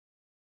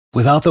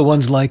Without the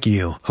ones like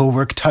you, who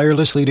work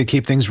tirelessly to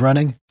keep things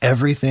running,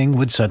 everything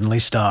would suddenly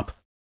stop.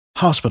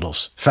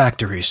 Hospitals,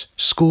 factories,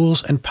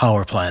 schools, and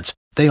power plants,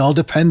 they all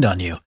depend on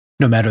you.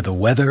 No matter the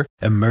weather,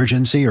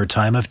 emergency, or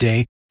time of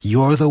day,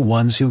 you're the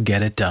ones who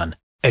get it done.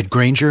 At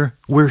Grainger,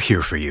 we're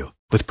here for you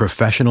with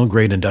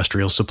professional-grade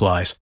industrial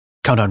supplies.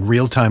 Count on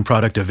real-time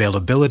product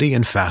availability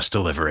and fast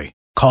delivery.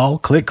 Call,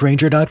 click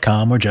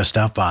Grainger.com, or just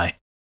stop by.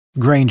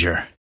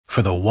 Grainger,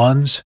 for the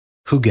ones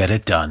who get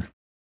it done.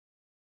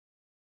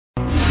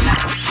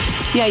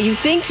 Yeah, you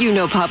think you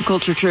know pop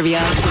culture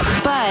trivia,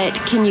 but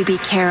can you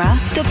beat Kara?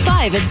 The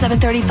 5 at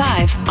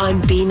 7:35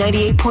 on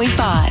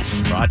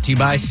B98.5. Brought to you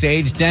by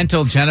Sage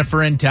Dental,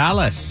 Jennifer in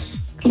Dallas.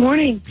 Good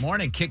morning.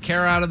 Morning. Kick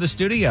Kara out of the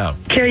studio.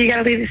 Kara, you got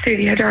to leave the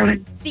studio,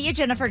 darling. See you,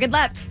 Jennifer. Good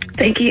luck.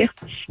 Thank you.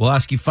 We'll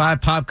ask you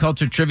 5 pop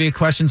culture trivia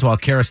questions while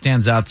Kara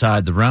stands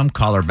outside the room.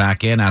 Call her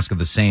back in, ask her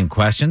the same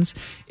questions.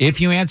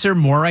 If you answer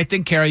more right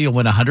than Kara, you'll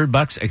win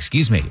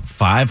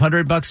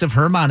 $500 of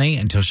her money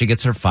until she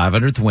gets her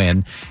 500th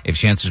win. If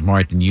she answers more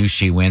right than you,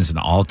 she wins, and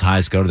all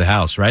ties go to the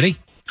house. Ready?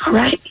 All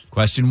right.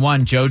 Question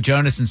 1. Joe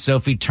Jonas and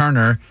Sophie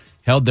Turner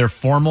held their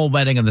formal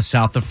wedding in the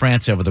south of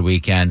France over the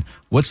weekend.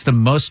 What's the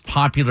most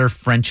popular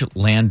French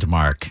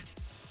landmark?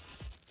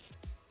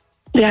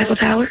 The Eiffel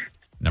Tower.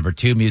 Number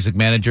 2, music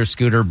manager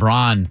Scooter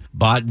Braun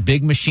bought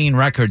Big Machine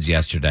Records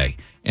yesterday,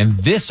 and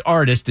this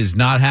artist is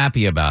not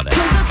happy about it.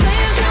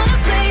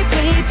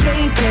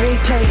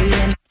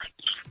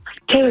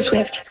 Taylor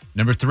Swift.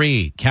 Number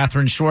 3,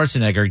 Katherine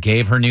Schwarzenegger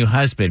gave her new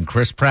husband,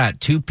 Chris Pratt,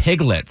 2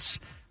 piglets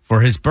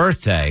for his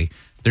birthday.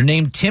 They're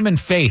named Tim and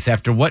Faith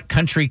after what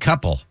country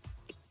couple?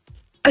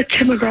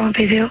 Tim McGraw and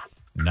Faith Hill.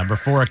 Number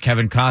 4,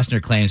 Kevin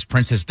Costner claims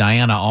Princess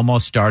Diana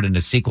almost starred in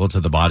a sequel to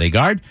The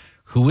Bodyguard.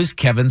 Who was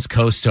Kevin's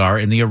co-star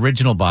in the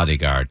original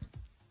Bodyguard?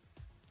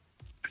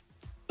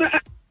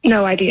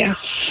 No idea.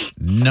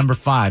 Number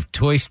 5,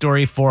 Toy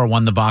Story 4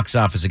 won the box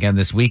office again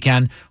this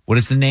weekend. What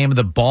is the name of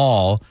the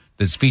ball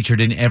that's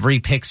featured in every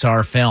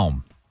Pixar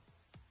film?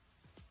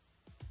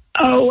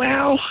 Oh,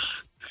 wow.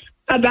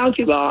 A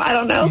bouncy ball. I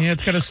don't know. Yeah,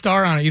 it's got a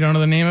star on it. You don't know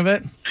the name of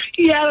it?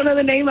 Yeah, I don't know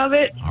the name of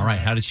it. All right,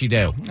 how did she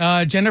do?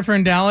 Jennifer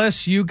in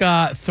Dallas, you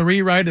got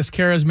 3 right as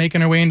Kara's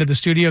making her way into the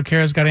studio.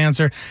 Kara's got to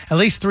answer at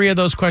least 3 of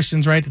those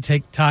questions right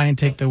to tie and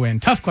take the win.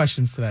 Tough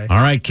questions today.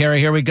 All right, Kara,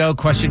 here we go.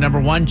 Question number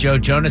 1. Joe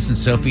Jonas and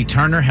Sophie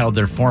Turner held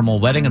their formal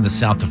wedding in the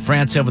south of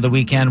France over the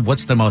weekend.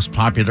 What's the most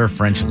popular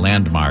French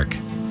landmark?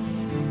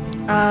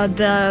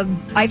 The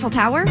Eiffel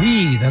Tower?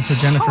 Oui, that's what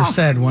Jennifer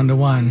said,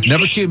 1-1.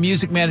 Number 2,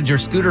 music manager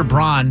Scooter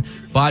Braun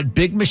bought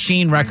Big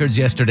Machine Records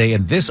yesterday,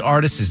 and this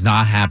artist is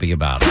not happy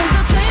about it.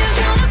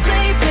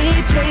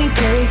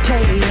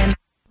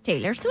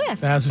 Taylor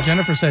Swift. That's what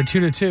Jennifer said,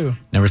 2-2.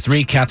 Number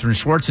 3, Katherine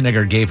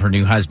Schwarzenegger gave her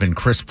new husband,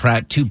 Chris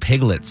Pratt, 2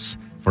 piglets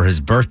for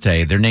his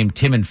birthday. They're named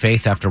Tim and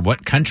Faith after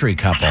what country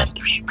couple?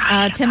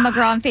 Tim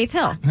McGraw and Faith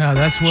Hill.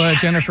 That's what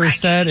Jennifer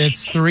said.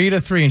 It's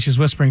 3-3, and she's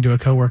whispering to a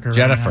coworker.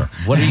 Jennifer,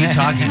 what are you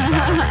talking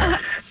about?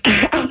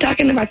 I'm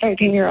talking to my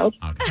 13-year-old.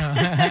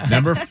 Okay.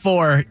 Number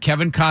 4,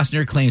 Kevin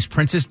Costner claims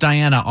Princess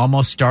Diana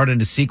almost starred in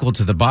a sequel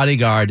to The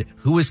Bodyguard.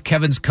 Who was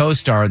Kevin's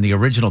co-star in the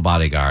original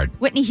Bodyguard?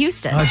 Whitney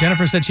Houston.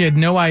 Jennifer said she had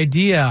no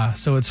idea,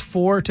 so it's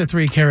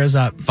 4-3. Kara's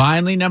up.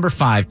 Finally, number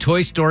 5,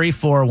 Toy Story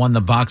 4 won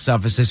the box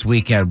office this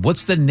weekend.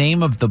 What's the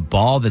name of the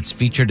ball that's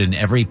featured in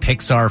every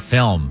Pixar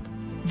film?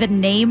 The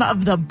name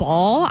of the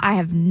ball? I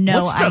have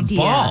no What's the idea.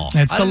 ball?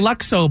 It's the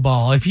Luxo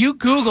ball. If you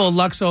Google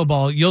Luxo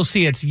ball, you'll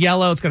see it's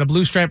yellow. It's got a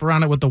blue stripe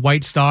around it with the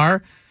white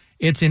star.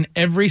 It's in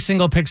every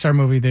single Pixar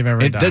movie they've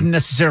ever It done. doesn't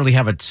necessarily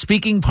have a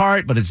speaking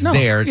part, but it's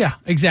there. Yeah,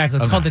 exactly.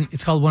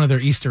 It's called one of their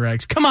Easter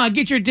eggs. Come on,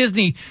 get your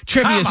Disney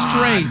trivia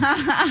straight.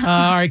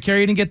 All right,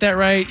 Carrie, you didn't get that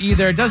right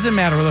either. It doesn't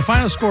matter. With a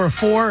final score of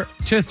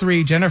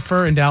 4-3,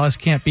 Jennifer and Dallas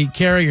can't beat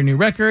Kara. Your new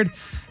record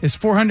is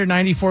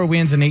 494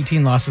 wins and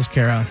 18 losses,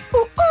 Kara.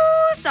 Ooh,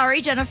 sorry,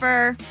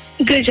 Jennifer.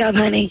 Good job,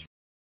 honey.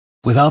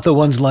 Without the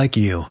ones like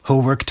you,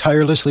 who work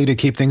tirelessly to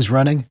keep things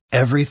running,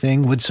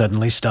 everything would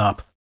suddenly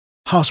stop.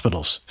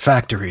 Hospitals,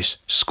 factories,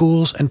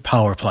 schools, and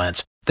power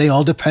plants, they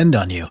all depend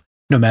on you.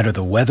 No matter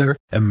the weather,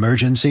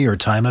 emergency, or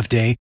time of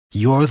day,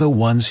 you're the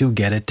ones who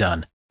get it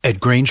done.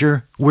 At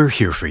Grainger, we're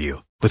here for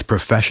you with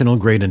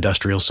professional-grade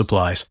industrial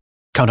supplies.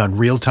 Count on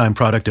real-time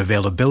product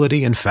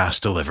availability and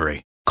fast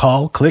delivery.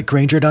 Call, click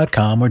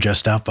Grainger.com, or just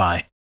stop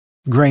by.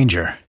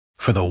 Grainger,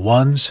 for the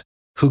ones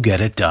who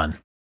get it done.